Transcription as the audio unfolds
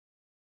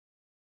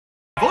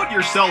Devote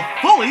yourself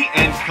fully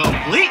and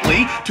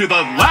completely to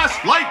the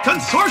Last Light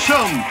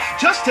Consortium.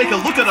 Just take a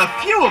look at a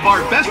few of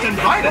our best and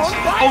brightest,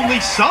 only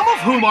some of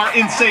whom are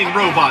insane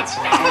robots.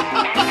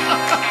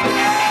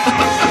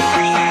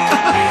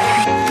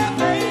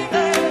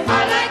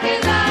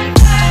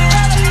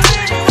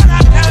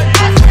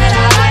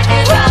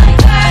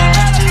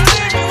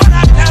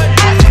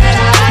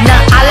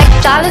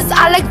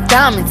 I like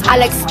diamonds, I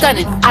like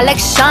stunning, I like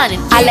shining,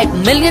 I like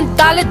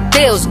 $1,000,000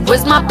 deals.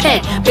 Where's my pen?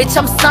 Bitch,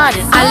 I'm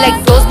signing. I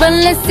like those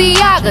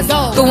Balenciagas,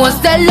 the ones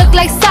that look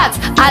like socks.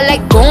 I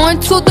like going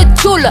to the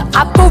Tula,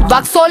 I put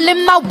rocks all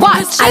in my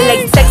watch. I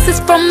like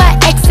texts from my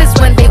exes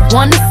when they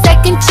want a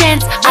second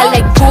chance. I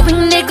like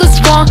proving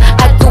niggas wrong,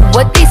 I do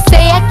what they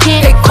say I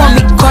can't. They call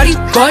me Cardi,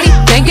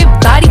 banging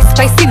body,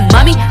 spicy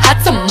mommy, hot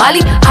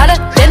tamale, hotter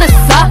than a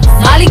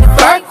Somali.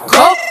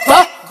 Virgo,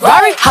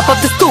 Ferrari, hop up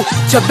the stoop,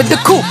 jump in the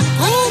coupe,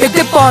 big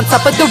dip on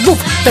top of the roof,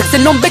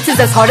 flexing on bitches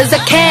as hard as I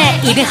can,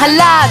 eating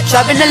halal,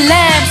 driving a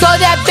lamb. So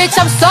that bitch,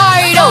 I'm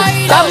sorry though,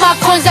 got my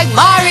coins like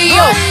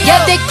Mario.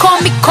 Yeah, they call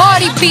me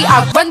Cardi B,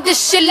 I run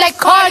this shit like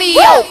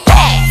cardio.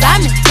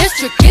 I'm in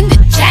district in the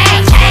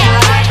chain,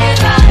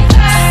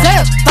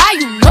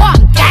 certified, you know I'm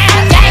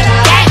gang, gang,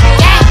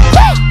 gang,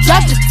 gang.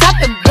 Drop the top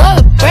and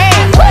blow the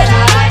brand.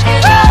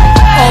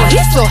 Oh,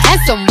 he's so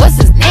handsome, what's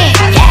his name?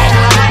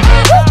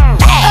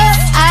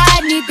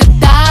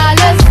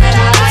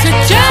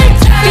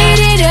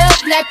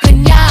 Like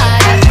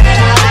piñata.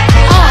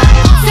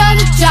 Tell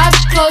the jobs,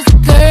 close the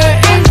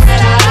curtains.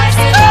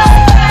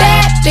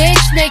 Bad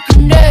bitch make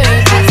you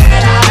nervous.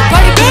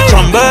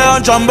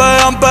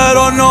 Chambean,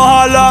 pero no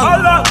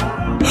jalan.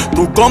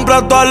 Tú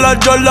compras todas las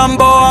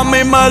Jolambo, a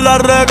mí me las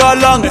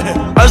regalan.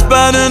 I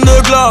spend in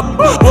the club,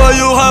 what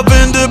you have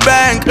in the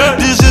bank.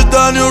 This is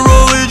the new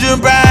religion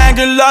bank,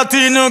 el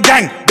Latino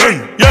gang.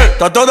 Yeah,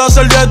 está toda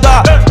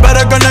servieta, pero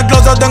es que en el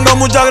closet tengo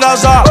mucha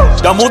grasa.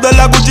 Ya mudé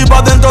la Gucci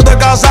pa' dentro de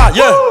casa,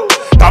 yeah.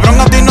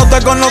 Cabrón, a ti no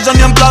te conocen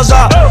ni en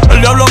plaza.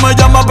 El diablo me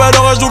llama,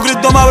 pero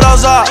Jesucristo me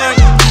abraza.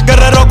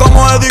 Guerrero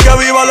como Eddie, que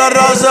viva la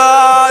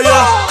raza,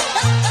 yeah.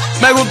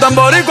 Me gustan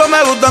boricua,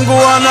 me gustan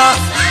cubana.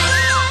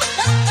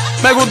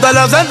 Me gusta el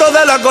acento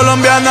de la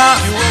colombiana.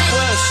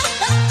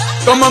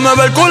 Como me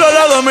ve el culo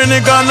la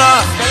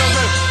dominicana.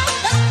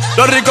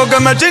 Lo rico que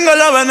me chinga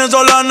la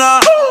venezolana.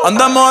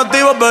 Andamos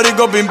activos,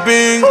 perico, pim,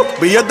 pim.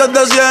 Billetes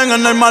de 100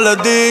 en el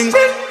maletín.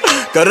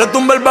 Que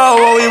retumbe el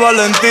bajo y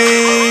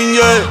Valentín,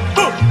 yeah.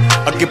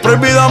 Aquí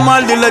prohibido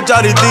amar, dile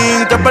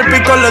charitín. Que per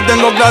pico le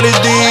tengo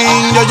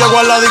claritín. Yo llego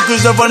a la disco y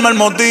se forma el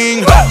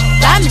motín.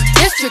 Diamond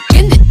District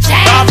in the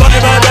chain.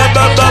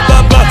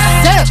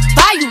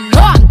 Certified, you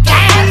know I'm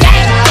gang,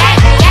 gang, gang,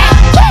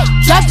 gang.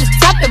 Drop the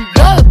top and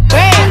blow the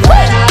brand.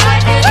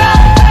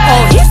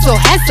 Oh, he's so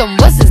handsome,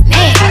 what's his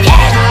name?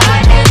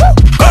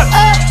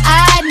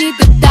 I need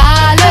the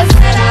dollars.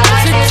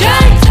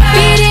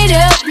 Beat it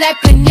up like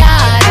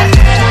piñata.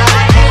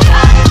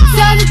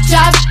 Tell the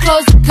jobs,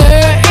 close the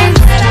curtains.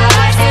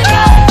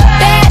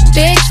 Bad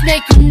bitch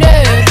make you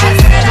nervous.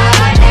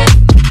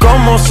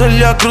 Como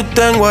Celia Cruz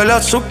tengo el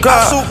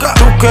azúcar. Tú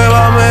que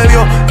va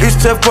medio y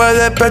se fue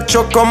de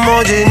pecho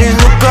como Ginny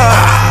Luca.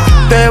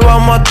 Te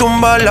vamos a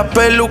tumbar la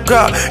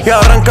peluca y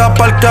arranca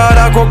pa'l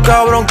carajo,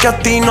 cabrón, que a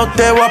ti no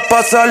te va a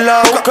pasar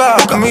la boca.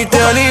 Mi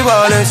tenis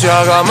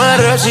Valenciaga me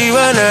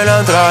reciben en la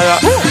entrada.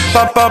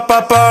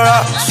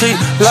 Para, sí,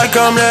 like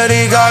I'm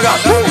Lady Gaga.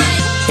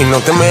 Y no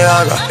te me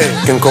hagas,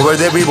 que en cover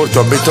de Billboard tú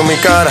has visto mi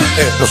cara.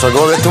 No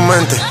salgo de tu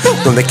mente,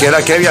 donde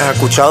quiera que viajes, he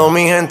escuchado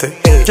mi gente.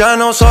 Ya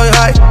no soy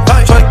high,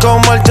 soy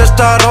como el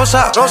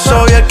Testarossa.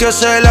 Soy el que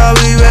se la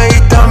vive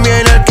y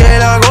también el que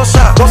la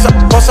goza. Cosa,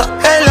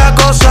 es la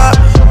cosa,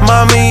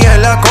 mami es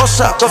la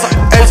cosa.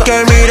 El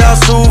que mira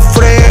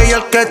sufre y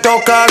el que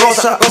toca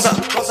goza.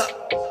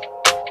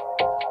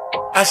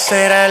 I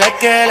said I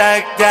like it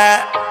like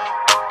that.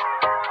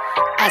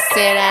 I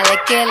said I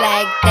like it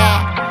like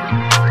that.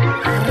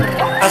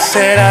 I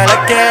said I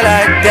like it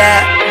like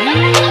that.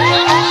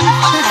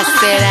 I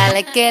said I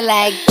like it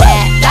like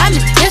that.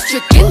 Diamond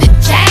District in the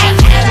chain.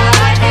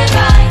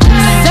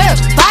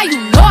 Certified, you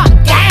know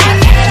I'm gang.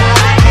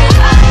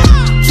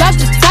 Drop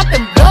the top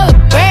and blow the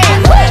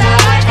brand.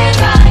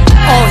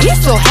 Oh, he's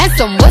so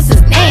handsome, what's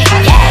his name?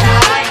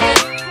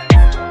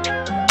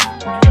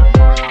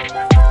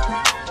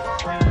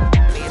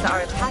 These are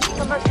attacking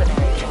a mercenary.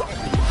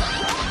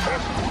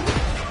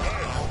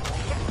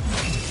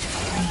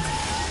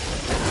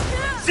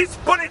 This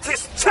bullet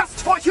is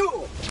just for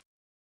you!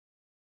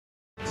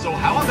 So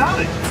how about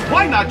it?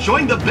 Why not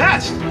join the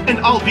best, and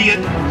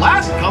albeit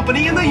last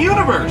company in the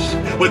universe?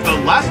 With the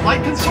Last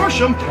Light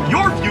Consortium,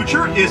 your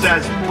future is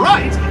as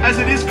bright as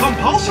it is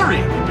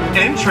compulsory.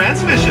 End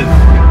transmission.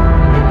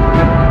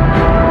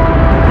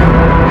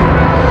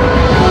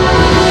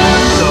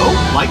 So,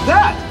 like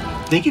that.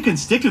 Think you can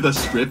stick to the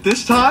script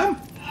this time?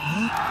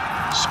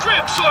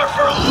 Scripts are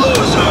for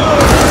losers!